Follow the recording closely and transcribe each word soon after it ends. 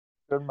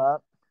Good man.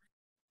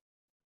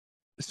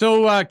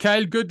 So,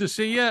 Kyle, good to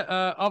see you.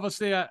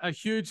 Obviously, a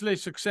hugely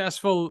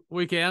successful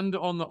weekend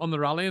on the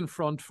rallying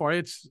front for you.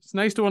 It's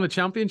nice to win a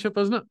championship,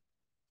 isn't it?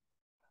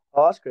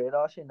 Oh, that's great.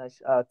 Actually,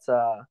 nice. It's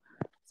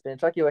been a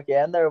tricky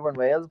weekend there over in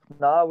Wales. But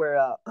now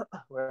we're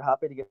we're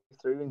happy to get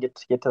through and get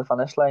to the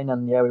finish line.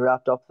 And yeah, we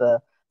wrapped up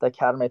the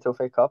Academy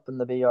Trophy Cup and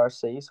the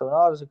BRC. So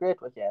no, it was a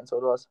great weekend. So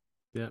it was.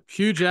 Yeah,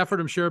 huge effort,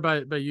 I'm sure,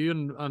 by you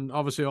and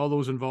obviously all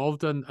those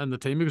involved and the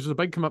team because it's a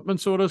big commitment.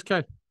 So it is,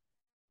 Kyle.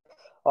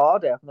 Oh,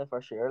 definitely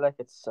for sure. Like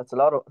it's a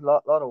lot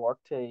of work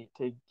to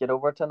get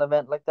over to an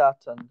event like that,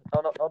 and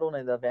not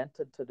only the event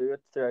to do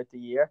it throughout the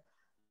year.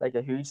 Like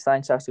a huge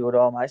thanks has to go to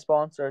all my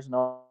sponsors and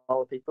all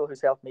the people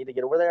who's helped me to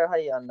get over there.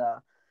 Hey, and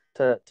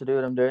to do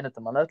what I'm doing at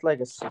the minute. Like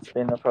it's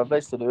been a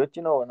privilege to do it,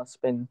 and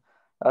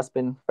that's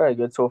been very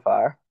good so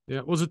far.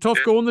 Yeah, was it tough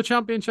going the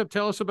championship?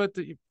 Tell us about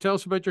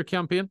your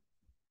campaign.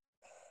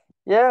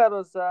 Yeah, it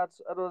was.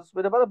 It was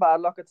with a bit of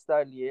bad luck at the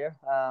start of the year.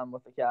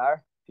 With the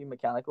car, a few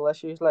mechanical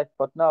issues. Like,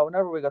 but no,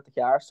 whenever we got the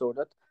car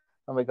sorted,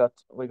 and we got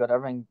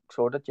everything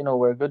sorted,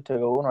 we're good to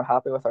go and we're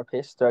happy with our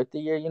pace throughout the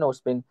year.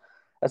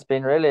 It's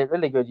been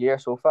really good year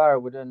so far.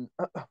 We're doing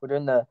we're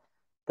doing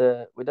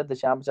we did the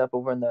championship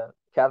over in the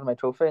Academy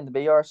Trophy in the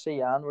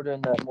BRC, and we're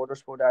doing the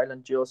Motorsport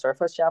Ireland Dual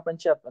Surface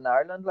Championship in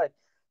Ireland. Like,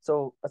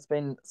 so it's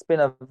been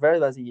a very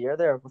busy year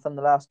there. Within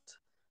the last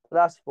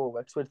 4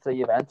 weeks with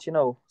 3 events,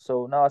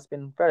 So no, it's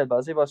been very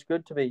busy, but it's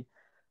good to be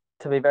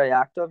very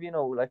active,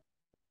 like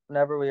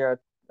whenever we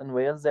are in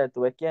Wales there at the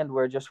weekend,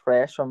 we're just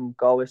fresh from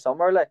Galway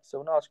summer, like,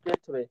 so no, it's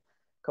great to be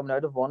coming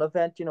out of one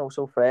event,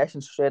 so fresh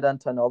and straight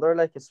into another.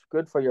 Like, it's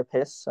good for your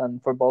pace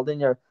and for building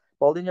your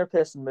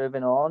pace and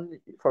moving on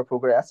for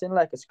progressing.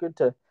 Like, it's good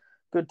to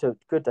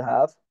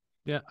have.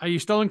 Yeah, are you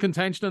still in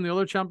contention in the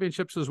other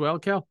championships as well,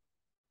 Kel?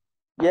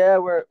 Yeah,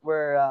 we're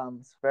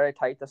it's very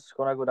tight. This is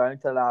gonna go down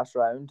to the last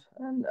round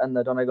and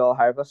the Donegal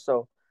Harvest.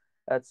 So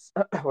it's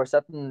we're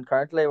sitting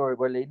currently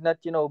we're leading it,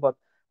 but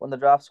when the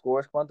draft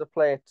scores come into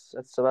play,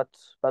 it's a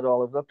bit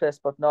all over the place.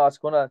 But no, it's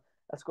gonna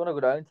go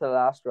down to the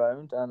last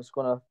round and it's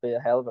gonna be a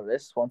hell of a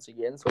race once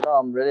again. So no,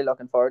 I'm really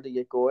looking forward to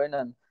get going,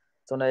 and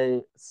it's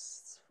only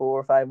 4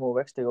 or 5 more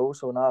weeks to go.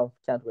 So now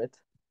can't wait.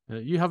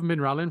 You haven't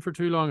been rallying for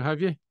too long,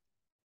 have you?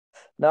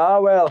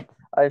 No, well,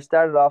 I've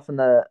started off in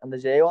the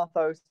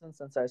J1000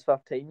 since I was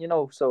 15,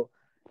 So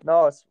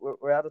no,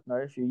 we're at it now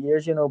a few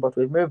years, but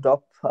we've moved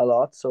up a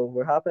lot, so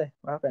we're happy.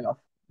 We're happy Yeah. enough.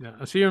 Yeah,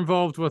 I see you're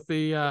involved with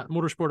the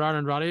Motorsport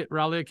Ireland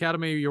Rally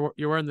Academy. You're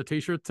wearing the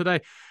T-shirt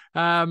today.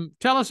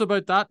 Tell us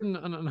about that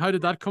and how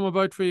did that come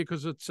about for you?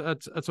 Because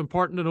it's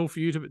important to know for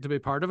you to be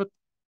part of it.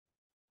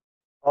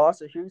 Oh,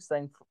 it's a huge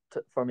thing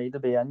for me to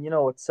be in.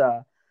 It's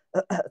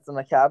it's an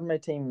academy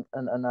team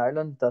in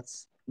Ireland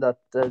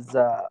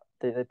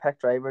they pick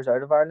drivers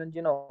out of Ireland.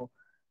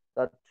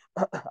 That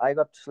I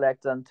got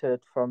selected into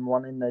it from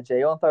one in the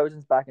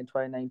J1000s back in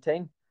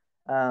 2019.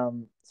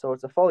 So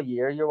it's a full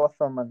year you're with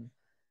them, and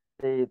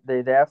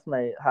they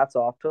definitely, hats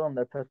off to them.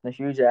 They're putting a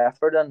huge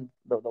effort in.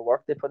 The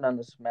work they put in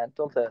is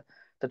mental to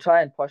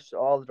try and push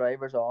all the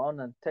drivers on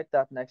and take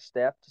that next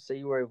step to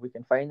see where we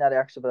can find that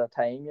extra bit of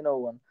time,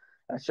 and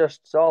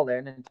it's all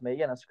learning to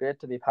me, and it's great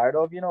to be part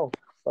of.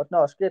 But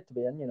no, it's great to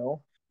be in.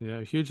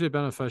 Yeah, hugely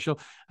beneficial.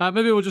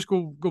 Maybe we'll just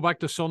go back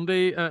to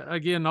Sunday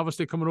again.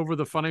 Obviously, coming over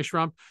the finish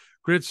ramp,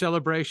 great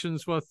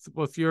celebrations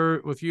with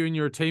you and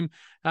your team.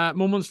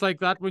 Moments like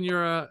that when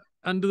you're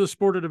into the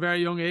sport at a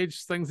very young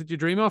age, things that you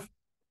dream of.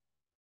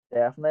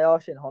 Definitely,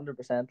 Ocean,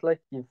 100%. Like,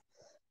 you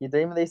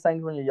dream of these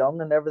things when you're young,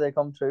 and never they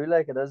come true.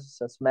 Like,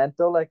 it's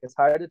mental. Like, it's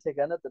hard to take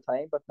in at the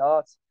time, but no,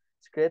 it's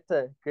great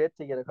to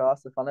get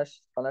across the finish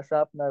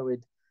wrap. Now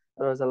it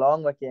was a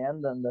long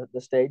weekend, and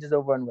the stages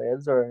over in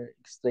Wales are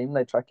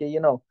extremely tricky,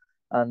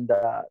 and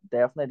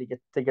definitely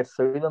to get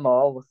through them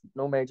all with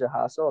no major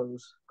hassle. It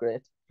was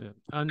great. Yeah.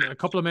 And a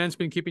couple of men's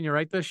been keeping you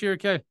right this year,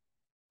 Kay.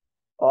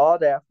 Oh,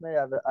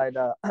 definitely. I'd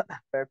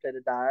fair play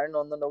to Darren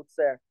on the notes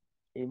there.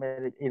 He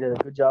did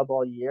a good job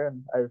all year,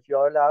 and I had a few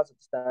other lads at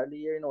the start of the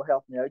year,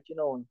 helping me out,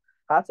 and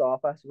hats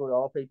off actually go to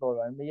all people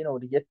around me,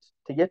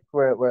 to get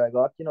where I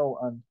got,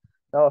 and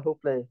no,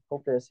 hopefully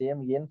I see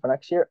him again for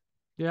next year.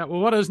 Yeah. Well,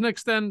 what is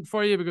next then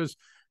for you? Because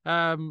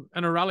in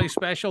a rally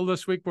special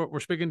this week, we're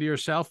speaking to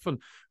yourself, and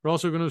we're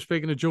also going to be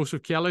speaking to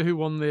Joseph Kelly, who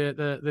won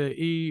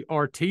the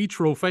ERT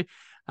trophy,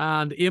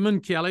 and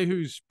Eamon Kelly,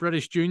 who's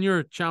British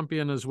Junior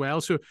champion as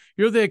well. So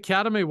you're the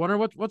Academy winner.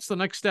 What's the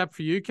next step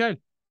for you, Kyle?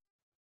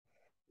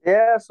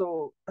 Yeah,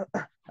 so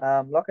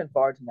looking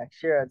forward to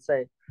next year. I'd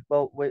say,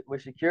 well, we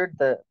secured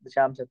the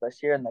championship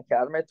this year in the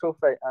Academy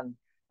Trophy, and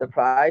the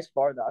prize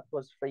for that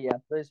was free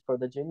entries for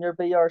the Junior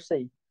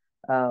BRC,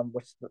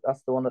 which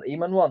that's the one that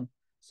Eamon won.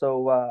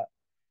 So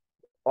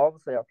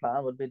obviously our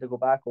plan would be to go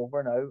back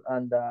over now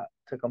and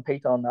to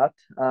compete on that.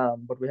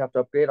 But we have to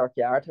upgrade our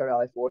car to a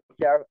Rally 4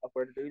 car if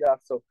we're to do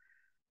that. So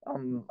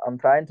I'm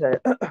trying to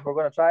we're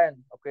going to try and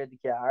upgrade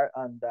the car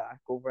and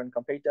go over and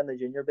compete in the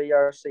Junior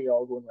BRC,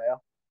 all going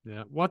well.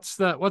 Yeah. What's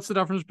the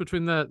difference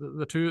between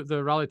the two,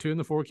 the Rally 2 and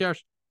the 4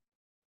 cars?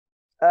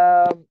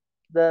 Um,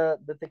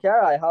 the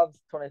car I have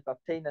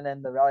 2015, and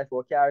then the Rally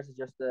 4 cars is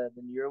just the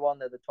newer one,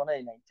 the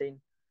 2019.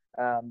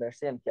 They're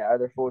same car,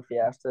 they're Ford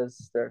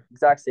Fiestas, they're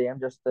exact same,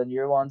 just the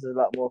newer ones is a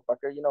lot more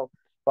quicker, you know.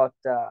 But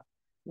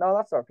no,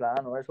 that's our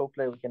plan. Or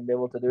hopefully we can be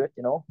able to do it,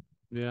 you know.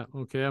 Yeah,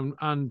 okay.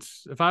 And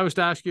if I was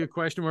to ask you a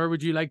question, where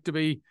would you like to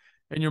be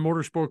in your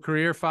motorsport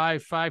career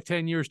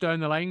 10 years down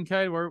the line,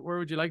 Kyle? Where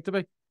would you like to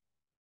be?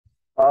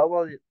 Oh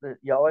well,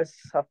 you always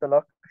have to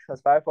look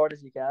as far forward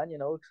as you can, you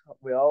know.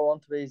 We all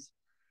want to be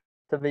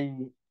to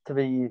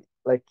be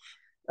like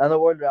in the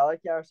world rally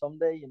car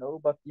someday, you know.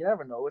 But you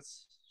never know.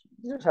 It's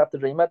you just have to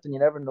dream it, and you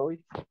never know.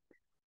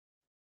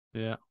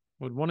 Yeah.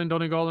 Would one in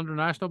Donegal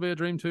International be a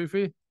dream too for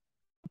you?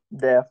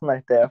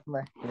 Definitely,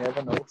 definitely. You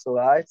never know. So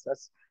I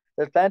that's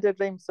there's plenty of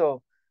dreams.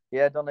 So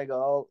yeah,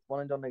 Donegal,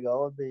 one in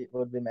Donegal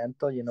would be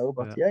mental, you know.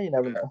 But Yeah. yeah, you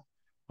never know.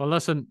 Well,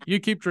 listen, you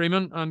keep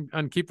dreaming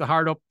and keep the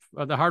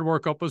hard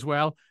work up as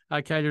well.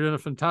 Kyle, you're doing a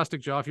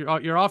fantastic job.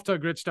 You're off to a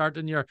great start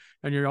in your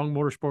young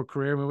motorsport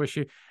career. And we wish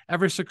you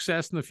every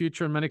success in the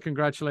future and many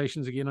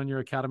congratulations again on your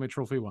Academy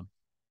Trophy one.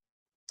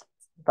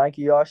 Thank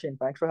you, Yoshi, and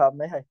thanks for having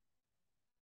me. Hey.